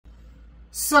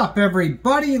Sup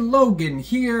everybody, Logan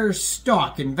here,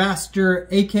 stock investor,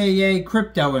 aka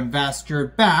crypto investor,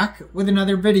 back with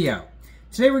another video.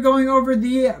 Today we're going over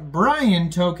the Brian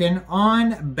token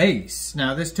on Base.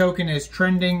 Now this token is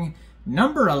trending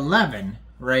number 11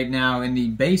 right now in the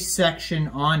Base section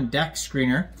on Dex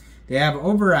Screener. They have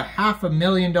over a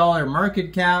 $500,000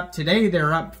 market cap. Today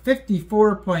they're up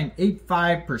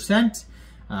 54.85%,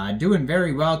 doing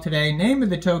very well today. Name of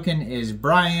the token is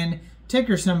Brian.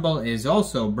 Ticker symbol is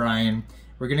also Brian.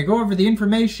 We're going to go over the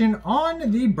information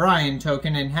on the Brian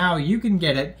token and how you can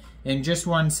get it in just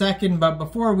 1 second. But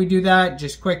before we do that,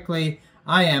 just quickly,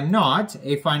 I am not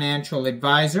a financial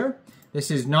advisor.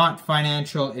 This is not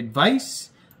financial advice.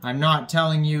 I'm not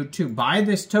telling you to buy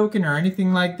this token or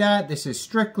anything like that. This is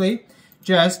strictly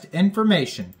just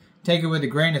information. Take it with a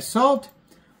grain of salt.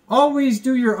 Always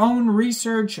do your own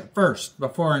research first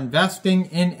before investing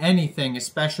in anything,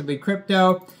 especially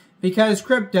crypto, because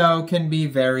crypto can be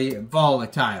very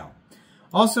volatile.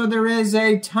 Also, there is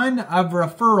a ton of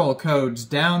referral codes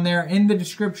down there in the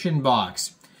description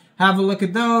box. Have a look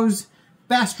at those.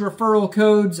 Best referral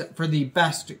codes for the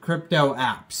best crypto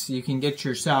apps. You can get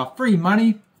yourself free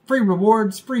money, free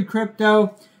rewards, free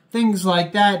crypto, things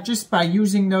like that, just by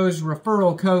using those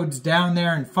referral codes down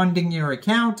there and funding your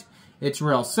account. It's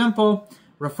real simple.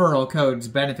 Referral codes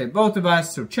benefit both of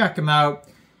us, so check them out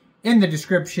in the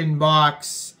description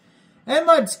box. And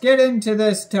let's get into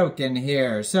this token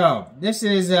here. So, this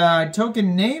is a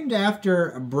token named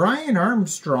after Brian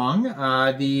Armstrong,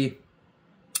 the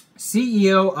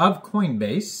CEO of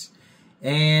COINBASE.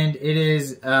 And it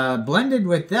is blended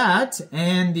with that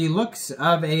and the looks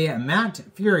of a Matt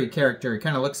FURIE character. It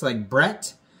kind of looks like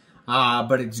Brett,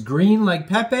 but it's green like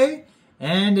Pepe.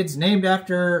 And it's named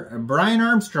after Brian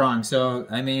Armstrong. So,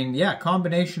 I mean, yeah,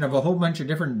 combination of a whole bunch of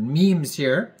different memes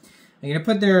here. I'm going to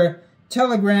put their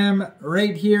Telegram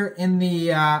right here in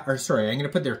the, I'm going to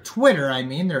put their Twitter,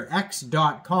 their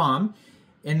x.com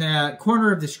in the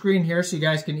corner of the screen here so you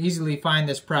guys can easily find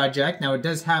this project. Now it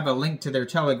does have a link to their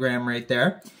Telegram right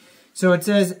there. So it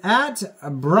says at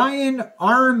Brian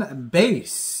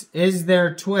ARMBASE is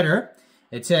their Twitter.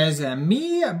 It says,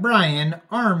 me, Brian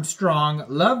Armstrong,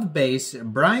 love base,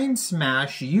 Brian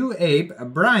smash, you ape,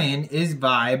 Brian is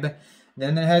vibe.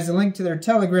 Then it has a link to their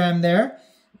Telegram there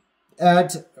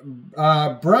at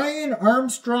Brian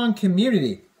Armstrong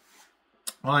Community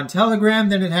on Telegram.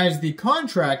 Then it has the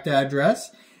contract address,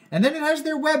 and then it has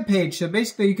their webpage. So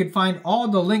basically you can find all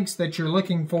the links that you're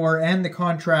looking for and the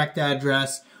contract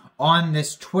address on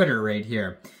this Twitter right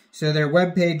here. So their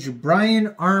webpage,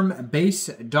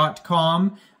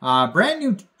 brianarmbase.com. Brand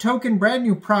new token, brand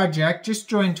new project. Just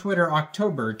joined Twitter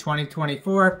October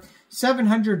 2024.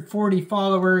 740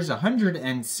 followers,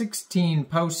 116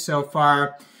 posts so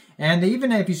far. And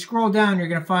even if you scroll down, you're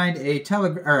going to find a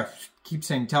Telegram,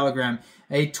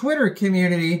 a Twitter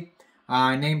community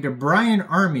named Brian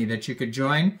Army that you could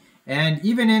join. And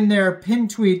even in their pinned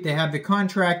tweet, they have the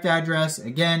contract address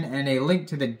again and a link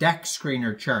to the Dex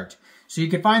Screener chart. So you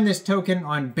can find this token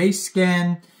on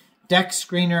BaseScan, Dex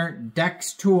Screener,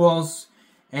 Dex Tools.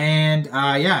 And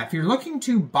yeah, if you're looking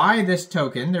to buy this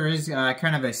token, there is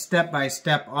kind of a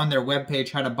step-by-step on their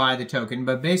webpage how to buy the token.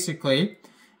 But basically,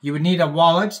 you would need a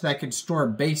wallet that could store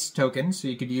Base tokens. So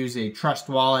you could use a Trust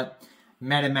wallet,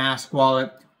 MetaMask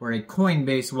wallet, or a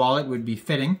Coinbase wallet would be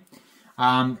fitting.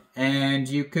 And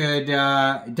you could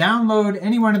download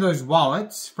any one of those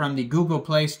wallets from the Google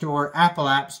Play Store, Apple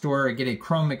App Store, or get a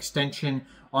Chrome extension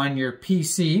on your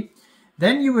PC.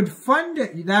 Then you would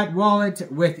fund that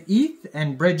wallet with ETH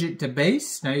and bridge it to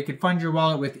Base. Now you could fund your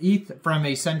wallet with ETH from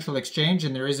a central exchange,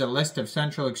 and there is a list of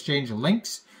central exchange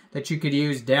links that you could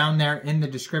use down there in the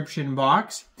description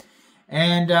box.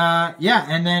 And yeah,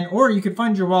 and then, or you could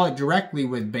fund your wallet directly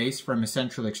with Base from a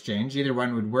central exchange. Either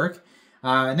one would work.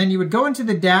 And then you would go into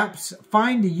the dApps,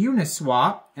 find a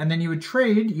Uniswap, and then you would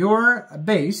trade your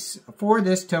Base for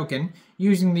this token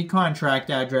using the contract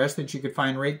address that you could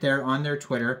find right there on their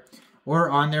Twitter or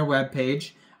on their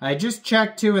webpage. I just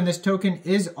checked too, and this token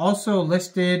is also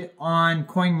listed on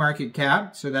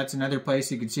CoinMarketCap, so that's another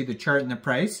place you can see the chart and the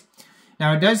price.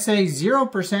 Now, it does say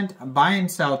 0% buy and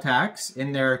sell tax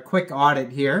in their quick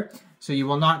audit here. So you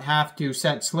will not have to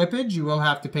set slippage. You will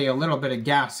have to pay a little bit of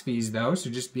gas fees, though.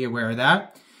 So just be aware of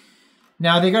that.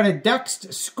 Now, they got a Dex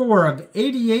score of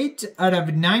 88 out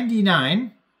of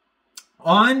 99.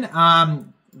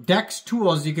 On Dex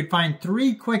Tools, you could find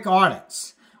 3 quick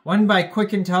audits. One by Quick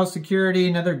Intel Security,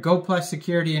 another GoPlus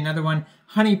Security, another one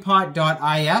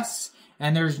honeypot.is.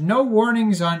 And there's no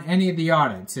warnings on any of the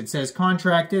audits. It says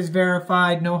contract is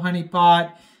verified, no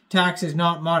honeypot, tax is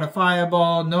not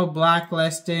modifiable, no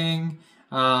blacklisting,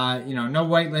 no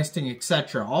whitelisting,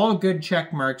 etc. All good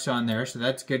check marks on there, so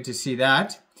that's good to see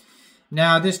that.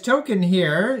 Now, this token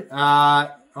here,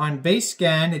 on base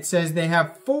scan, it says they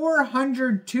have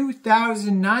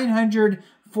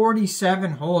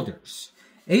 402,947 holders.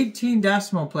 18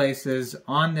 decimal places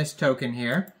on this token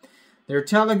here. Their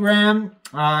Telegram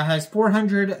has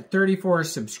 434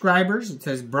 subscribers. It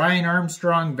says Brian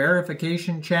Armstrong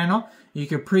Verification Channel. You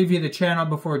could preview the channel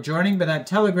before joining, but that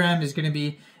Telegram is going to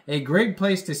be a great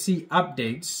place to see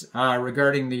updates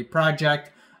regarding the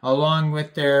project, along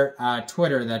with their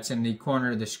Twitter that's in the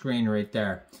corner of the screen right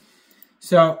there.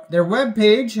 So their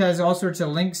webpage has all sorts of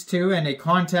links to and a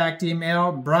contact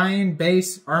email,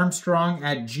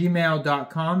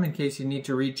 brianbasearmstrong@gmail.com, in case you need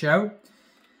to reach out.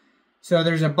 So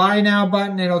there's a buy now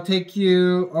button. It'll take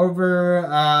you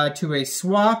over to a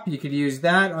swap. You could use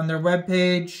that on their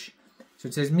webpage. So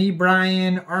it says me,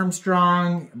 Brian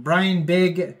Armstrong, Brian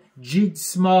big, Jeet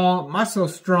small, muscle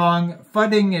strong,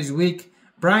 fudding is weak,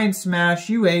 Brian smash,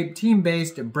 you ape, team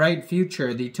based, bright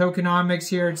future. The tokenomics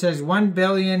here, it says 1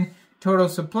 billion total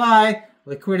supply,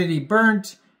 liquidity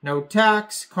burnt, no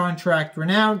tax, contract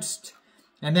renounced.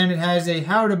 And then it has a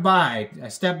how to buy, a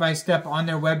step-by-step on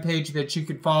their webpage that you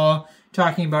could follow,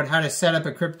 talking about how to set up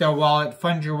a crypto wallet,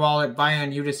 fund your wallet, buy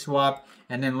on Uniswap,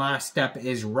 and then last step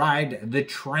is ride the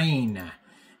train.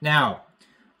 Now,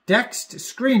 DEX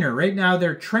Screener, right now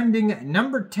they're trending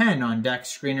number 10 on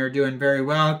DEX Screener, doing very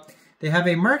well. They have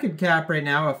a market cap right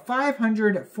now of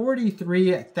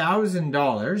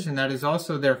 $543,000, and that is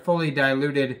also their fully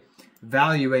diluted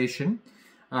valuation.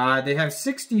 They have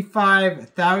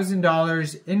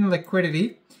 $65,000 in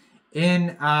liquidity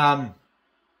in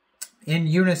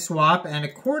Uniswap, and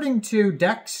according to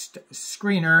DEX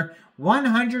Screener,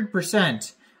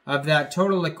 100% of that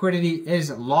total liquidity is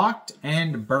locked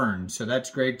and burned. So that's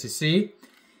great to see.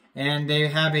 And they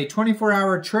have a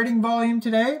 24-hour trading volume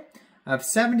today of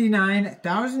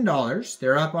 $79,000.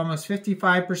 They're up almost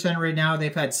 55% right now.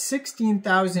 They've had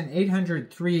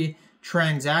 16,803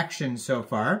 transactions so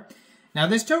far. Now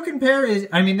this token pair is,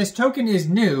 this token is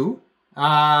new,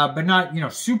 but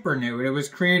not, super new. It was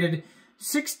created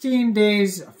 16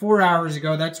 days, 4 hours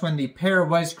ago. That's when the pair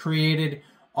was created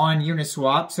on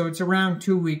Uniswap. So it's around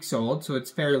 2 weeks old, so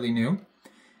it's fairly new.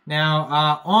 Now,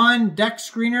 on DEX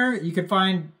Screener, you can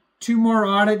find 2 more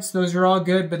audits. Those are all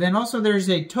good. But then also there's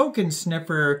a token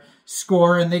sniffer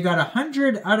score, and they got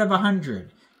 100 out of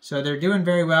 100. So they're doing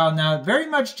very well. Now, very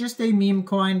much just a meme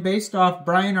coin based off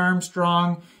Brian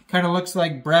Armstrong. Kind of looks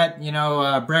like Brett.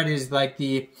 Brett is like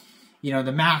the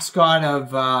mascot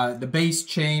of the base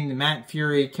chain, the Matt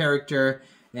Furie character.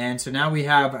 And so now we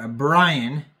have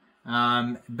Brian.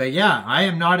 But yeah, I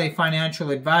am not a financial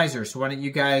advisor. So why don't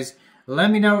you guys let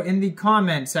me know in the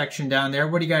comment section down there.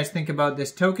 What do you guys think about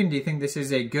this token? Do you think this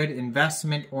is a good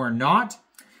investment or not?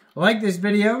 Like this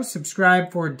video,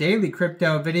 subscribe for daily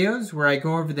crypto videos where I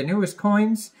go over the newest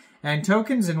coins and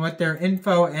tokens and what their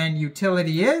info and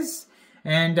utility is.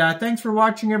 And thanks for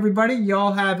watching, everybody.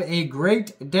 Y'all have a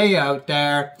great day out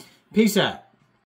there. Peace out.